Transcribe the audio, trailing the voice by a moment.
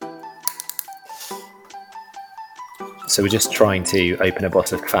So we're just trying to open a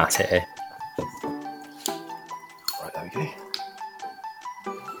bottle of kvas here. Right, there we go.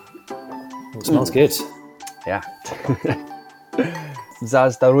 It smells good. Yeah. Za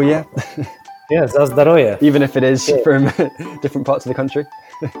zdaruye. Yeah, za zdaroje. Even if it is from different parts of the country.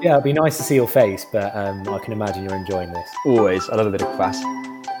 Yeah, it'd be nice to see your face, but I can imagine you're enjoying this. Always. I love a bit of kvas.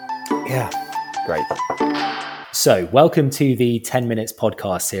 Yeah. Great. So, welcome to the 10 Minutes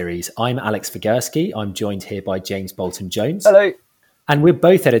podcast series. I'm Alex Figurski. I'm joined here by James Bolton-Jones. Hello. And we're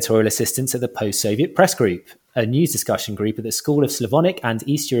both editorial assistants at the Post-Soviet Press Group, a news discussion group at the School of Slavonic and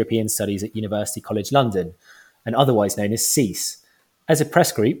East European Studies at University College London, and otherwise known as SSEES. As a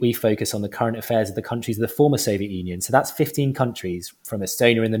press group, we focus on the current affairs of the countries of the former Soviet Union. So that's 15 countries, from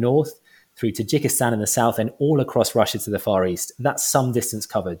Estonia in the north through Tajikistan in the south and all across Russia to the Far East. That's some distance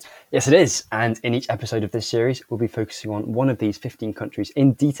covered. Yes, it is. And in each episode of this series, we'll be focusing on one of these 15 countries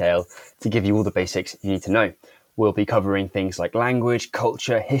in detail to give you all the basics you need to know. We'll be covering things like language,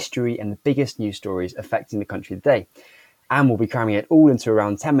 culture, history, and the biggest news stories affecting the country today. And we'll be cramming it all into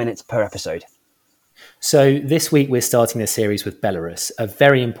around 10 minutes per episode. So this week we're starting the series with Belarus, a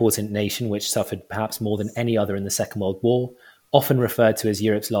very important nation which suffered perhaps more than any other in the Second World War, often referred to as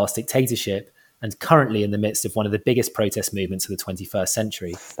Europe's last dictatorship, and currently in the midst of one of the biggest protest movements of the 21st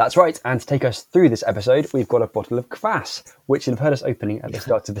century. That's right, and to take us through this episode, we've got a bottle of kvas, which you've heard us opening at the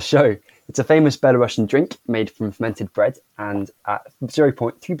start of the show. It's a famous Belarusian drink made from fermented bread, and at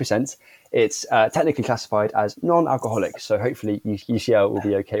 0.3%, it's technically classified as non-alcoholic, so hopefully UCL will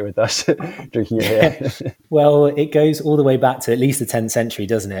be okay with us drinking it here. Well, it goes all the way back to at least the 10th century,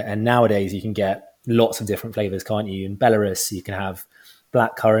 doesn't it? And nowadays you can get lots of different flavours, can't you? In Belarus, you can have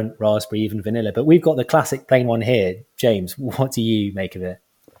blackcurrant, raspberry, even vanilla. But we've got the classic plain one here. James, what do you make of it?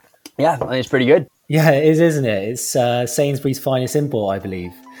 Yeah, I think it's pretty good. Yeah, it is, isn't it? It's Sainsbury's finest import, I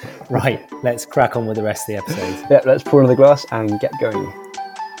believe. Right, let's crack on with the rest of the episode. Yeah, let's pour another glass and get going.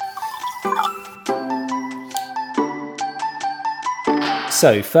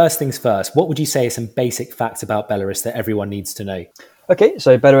 So, first things first, what would you say are some basic facts about Belarus that everyone needs to know? Okay,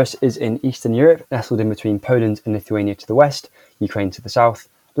 so Belarus is in Eastern Europe, nestled in between Poland and Lithuania to the west, Ukraine to the south,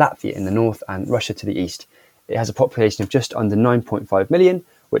 Latvia in the north, and Russia to the east. It has a population of just under 9.5 million,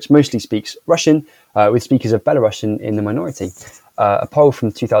 which mostly speaks Russian, with speakers of Belarusian in the minority. A poll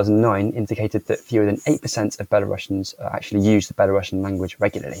from 2009 indicated that fewer than 8% of Belarusians actually use the Belarusian language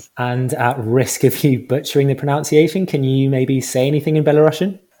regularly. And at risk of you butchering the pronunciation, can you maybe say anything in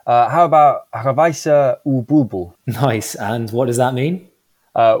Belarusian? How about Hravajsa u bulbul? Nice. And what does that mean?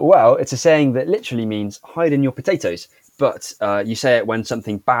 Well, it's a saying that literally means hide in your potatoes. But you say it when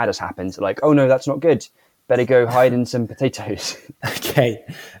something bad has happened, like, oh no, that's not good. Better go hide in some potatoes. Okay.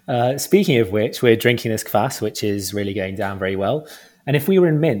 Speaking of which, we're drinking this kvas, which is really going down very well. And if we were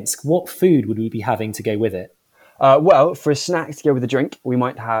in Minsk, what food would we be having to go with it? Well, for a snack to go with the drink, we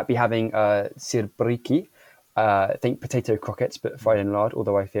might be having sirbriki. I think potato croquettes, but fried in lard,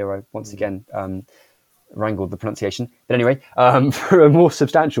 although I fear I once again wrangled the pronunciation. But anyway, for a more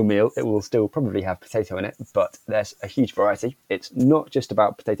substantial meal, it will still probably have potato in it, but there's a huge variety. It's not just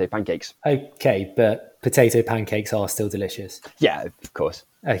about potato pancakes. Okay, but potato pancakes are still delicious. Yeah, of course.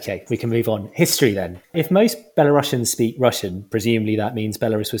 Okay, we can move on. History then. If most Belarusians speak Russian, presumably that means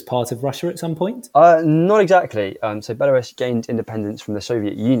Belarus was part of Russia at some point? Not exactly. So Belarus gained independence from the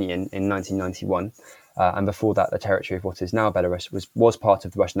Soviet Union in 1991. And before that, the territory of what is now Belarus was part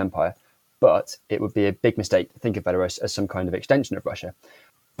of the Russian Empire. But it would be a big mistake to think of Belarus as some kind of extension of Russia.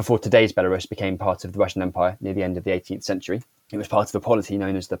 Before today's Belarus became part of the Russian Empire near the end of the 18th century, it was part of a polity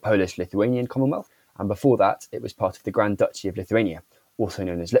known as the Polish-Lithuanian Commonwealth. And before that, it was part of the Grand Duchy of Lithuania, also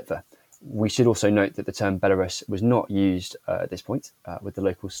known as Litva. We should also note that the term Belarus was not used at this point, with the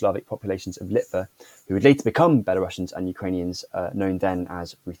local Slavic populations of Litva, who would later become Belarusians and Ukrainians, known then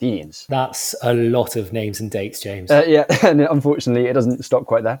as Ruthenians. That's a lot of names and dates, James. Yeah, and unfortunately it doesn't stop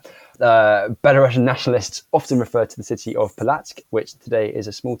quite there. Belarusian nationalists often refer to the city of Polotsk, which today is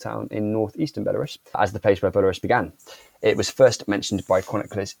a small town in northeastern Belarus, as the place where Belarus began. It was first mentioned by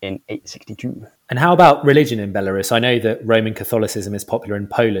chroniclers in 862. And how about religion in Belarus? I know that Roman Catholicism is popular in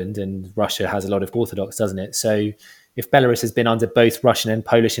Poland and Russia has a lot of Orthodox, doesn't it? So if Belarus has been under both Russian and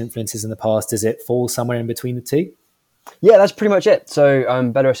Polish influences in the past, does it fall somewhere in between the two? Yeah, that's pretty much it. So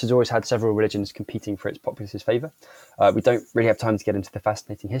Belarus has always had several religions competing for its populace's favour. We don't really have time to get into the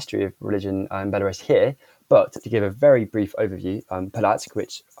fascinating history of religion in Belarus here, but to give a very brief overview, Polotsk,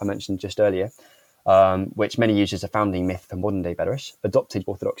 which I mentioned just earlier, which many use as a founding myth for modern-day Belarus, adopted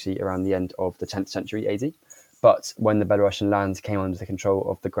Orthodoxy around the end of the 10th century AD. But when the Belarusian lands came under the control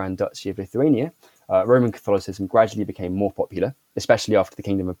of the Grand Duchy of Lithuania, Roman Catholicism gradually became more popular, especially after the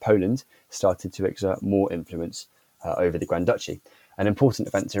Kingdom of Poland started to exert more influence. over the Grand Duchy. An important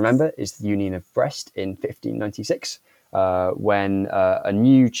event to remember is the Union of Brest in 1596, when a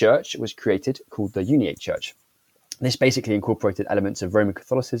new church was created called the Uniate Church. This basically incorporated elements of Roman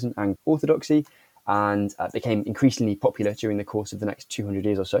Catholicism and Orthodoxy, and became increasingly popular during the course of the next 200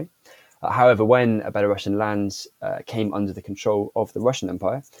 years or so. However, when Belarusian lands came under the control of the Russian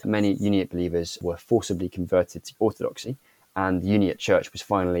Empire, many Uniate believers were forcibly converted to Orthodoxy, and the Uniate Church was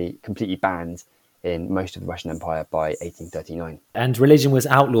finally completely banned in most of the Russian Empire by 1839. And religion was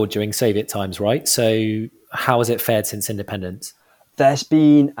outlawed during Soviet times, right? So how has it fared since independence? There's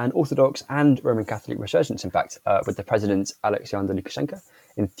been an Orthodox and Roman Catholic resurgence, in fact, with the president Alyaksandr Lukashenka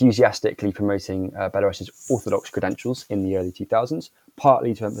enthusiastically promoting Belarus's Orthodox credentials in the early 2000s,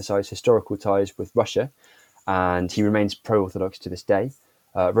 partly to emphasize historical ties with Russia, and he remains pro-Orthodox to this day.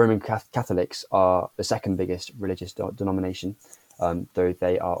 Roman Catholics are the second biggest religious denomination, though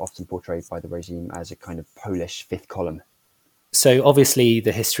they are often portrayed by the regime as a kind of Polish fifth column. So obviously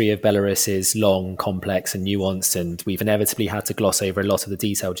the history of Belarus is long, complex and nuanced, and we've inevitably had to gloss over a lot of the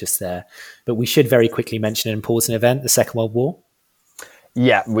detail just there. But we should very quickly mention an important event, the Second World War.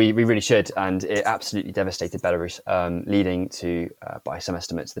 Yeah, we really should, and it absolutely devastated Belarus, leading to, by some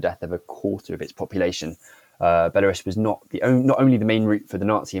estimates, the death of a quarter of its population. Belarus was not only the main route for the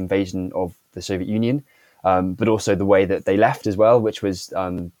Nazi invasion of the Soviet Union, but also the way that they left as well, which was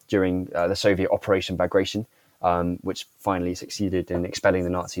during the Soviet Operation Bagration, which finally succeeded in expelling the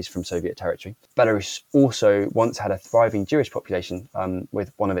Nazis from Soviet territory. Belarus also once had a thriving Jewish population,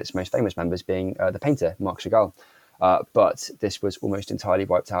 with one of its most famous members being the painter Marc Chagall. But this was almost entirely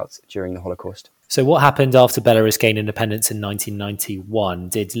wiped out during the Holocaust. So what happened after Belarus gained independence in 1991?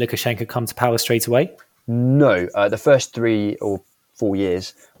 Did Lukashenko come to power straight away? No, the first 3 or 4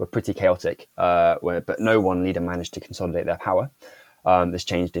 years were pretty chaotic, but no one leader managed to consolidate their power. This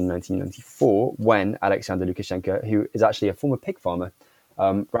changed in 1994 when Alyaksandr Lukashenka, who is actually a former pig farmer,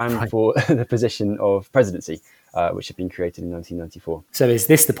 ran for the position of presidency, which had been created in 1994. So is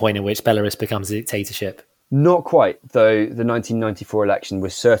this the point at which Belarus becomes a dictatorship? Not quite, though the 1994 election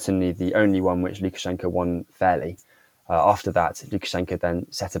was certainly the only one which Lukashenko won fairly. After that, Lukashenko then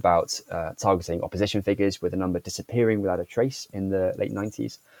set about targeting opposition figures, with a number disappearing without a trace in the late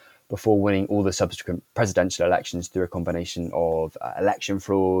 90s, before winning all the subsequent presidential elections through a combination of election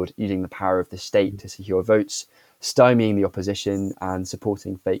fraud, using the power of the state to secure votes, stymieing the opposition, and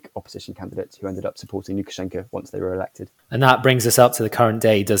supporting fake opposition candidates who ended up supporting Lukashenko once they were elected. And that brings us up to the current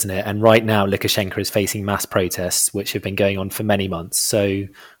day, doesn't it? And right now, Lukashenko is facing mass protests, which have been going on for many months. So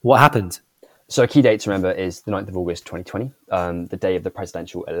what happened? So a key date to remember is the 9th of August 2020, the day of the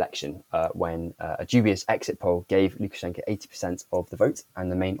presidential election, when a dubious exit poll gave Lukashenko 80% of the vote and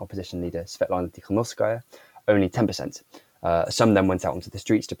the main opposition leader, Svetlana Tikhanovskaya, only 10%. Some then went out onto the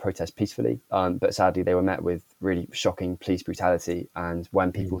streets to protest peacefully, but sadly they were met with really shocking police brutality. And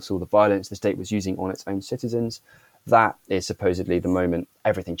when people saw the violence the state was using on its own citizens, that is supposedly the moment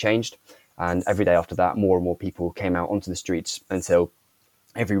everything changed. And every day after that, more and more people came out onto the streets until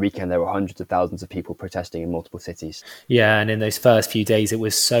every weekend there were hundreds of thousands of people protesting in multiple cities. Yeah, and in those first few days, it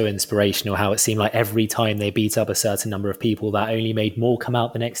was so inspirational how it seemed like every time they beat up a certain number of people, that only made more come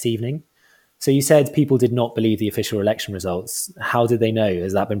out the next evening. So you said people did not believe the official election results. How did they know?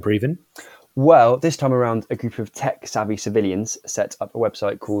 Has that been proven? Well, this time around, a group of tech-savvy civilians set up a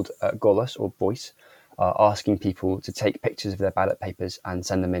website called Golos, or Voice, asking people to take pictures of their ballot papers and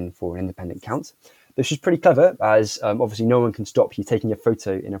send them in for an independent count. This was pretty clever, as obviously no one can stop you taking a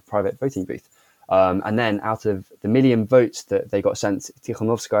photo in a private voting booth. And then out of the million votes that they got sent,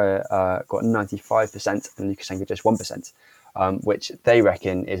 Tikhanovskaya got 95% and Lukashenko just 1%. Which they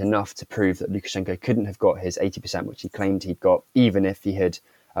reckon is enough to prove that Lukashenko couldn't have got his 80%, which he claimed he'd got, even if he had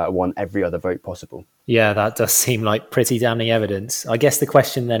won every other vote possible. Yeah, that does seem like pretty damning evidence. I guess the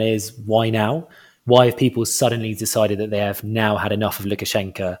question then is, why now? Why have people suddenly decided that they have now had enough of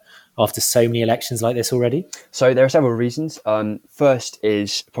Lukashenko after so many elections like this already? So there are several reasons. First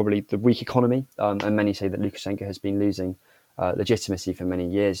is probably the weak economy, and many say that Lukashenko has been losing legitimacy for many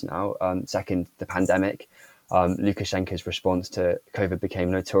years now. Second, the pandemic. Lukashenko's response to COVID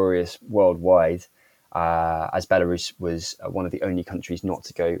became notorious worldwide, as Belarus was one of the only countries not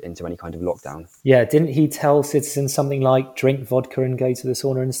to go into any kind of lockdown. Yeah, didn't he tell citizens something like drink vodka and go to the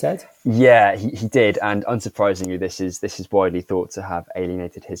sauna instead? Yeah, he did, and unsurprisingly, this is widely thought to have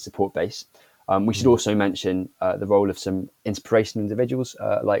alienated his support base. We should also mention the role of some inspirational individuals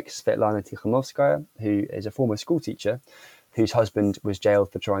like Svetlana Tikhanovskaya, who is a former schoolteacher whose husband was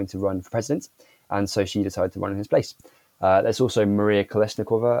jailed for trying to run for president, and so she decided to run in his place. There's also Maria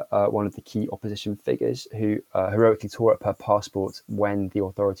Kolesnikova, one of the key opposition figures, who heroically tore up her passport when the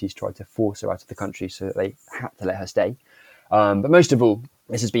authorities tried to force her out of the country, so that they had to let her stay. But most of all,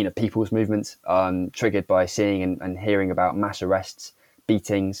 this has been a people's movement, triggered by seeing and hearing about mass arrests,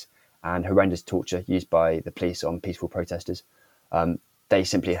 beatings, and horrendous torture used by the police on peaceful protesters. They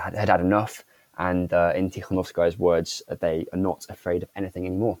simply had enough, and in Tikhanovskaya's words, they are not afraid of anything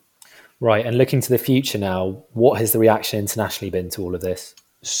anymore. Right, and looking to the future now, what has the reaction internationally been to all of this?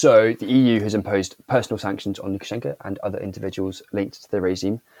 So the EU has imposed personal sanctions on Lukashenko and other individuals linked to the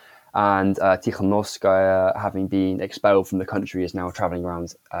regime. And Tikhanovskaya, having been expelled from the country, is now travelling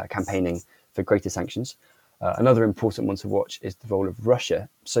around campaigning for greater sanctions. Another important one to watch is the role of Russia.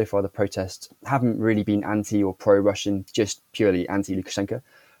 So far, the protests haven't really been anti or pro-Russian, just purely anti-Lukashenko.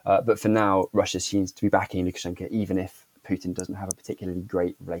 But for now, Russia seems to be backing Lukashenko, even if Putin doesn't have a particularly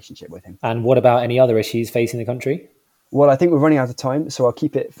great relationship with him. And what about any other issues facing the country? Well, I think we're running out of time, so I'll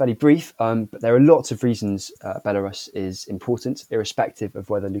keep it fairly brief. But there are lots of reasons Belarus is important, irrespective of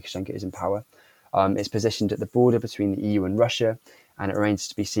whether Lukashenko is in power. It's positioned at the border between the EU and Russia, and it remains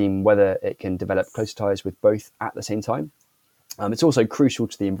to be seen whether it can develop close ties with both at the same time. It's also crucial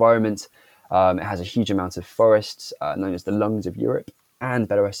to the environment. It has a huge amount of forests, known as the lungs of Europe, and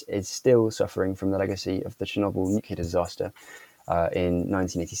Belarus is still suffering from the legacy of the Chernobyl nuclear disaster in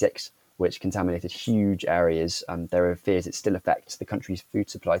 1986, which contaminated huge areas. There are fears it still affects the country's food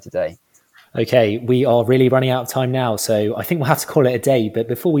supply today. Okay, we are really running out of time now, so I think we'll have to call it a day. But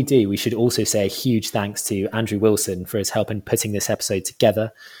before we do, we should also say a huge thanks to Andrew Wilson for his help in putting this episode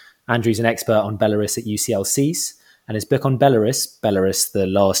together. Andrew's an expert on Belarus at UCL SSEES, and his book on Belarus, the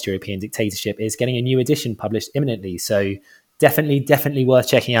last European dictatorship, is getting a new edition published imminently. So definitely worth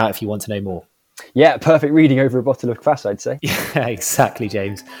checking out if you want to know more. Yeah, perfect reading over a bottle of kvas, I'd say. Yeah, exactly,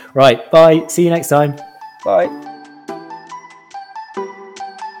 James. Right, bye. See you next time. Bye.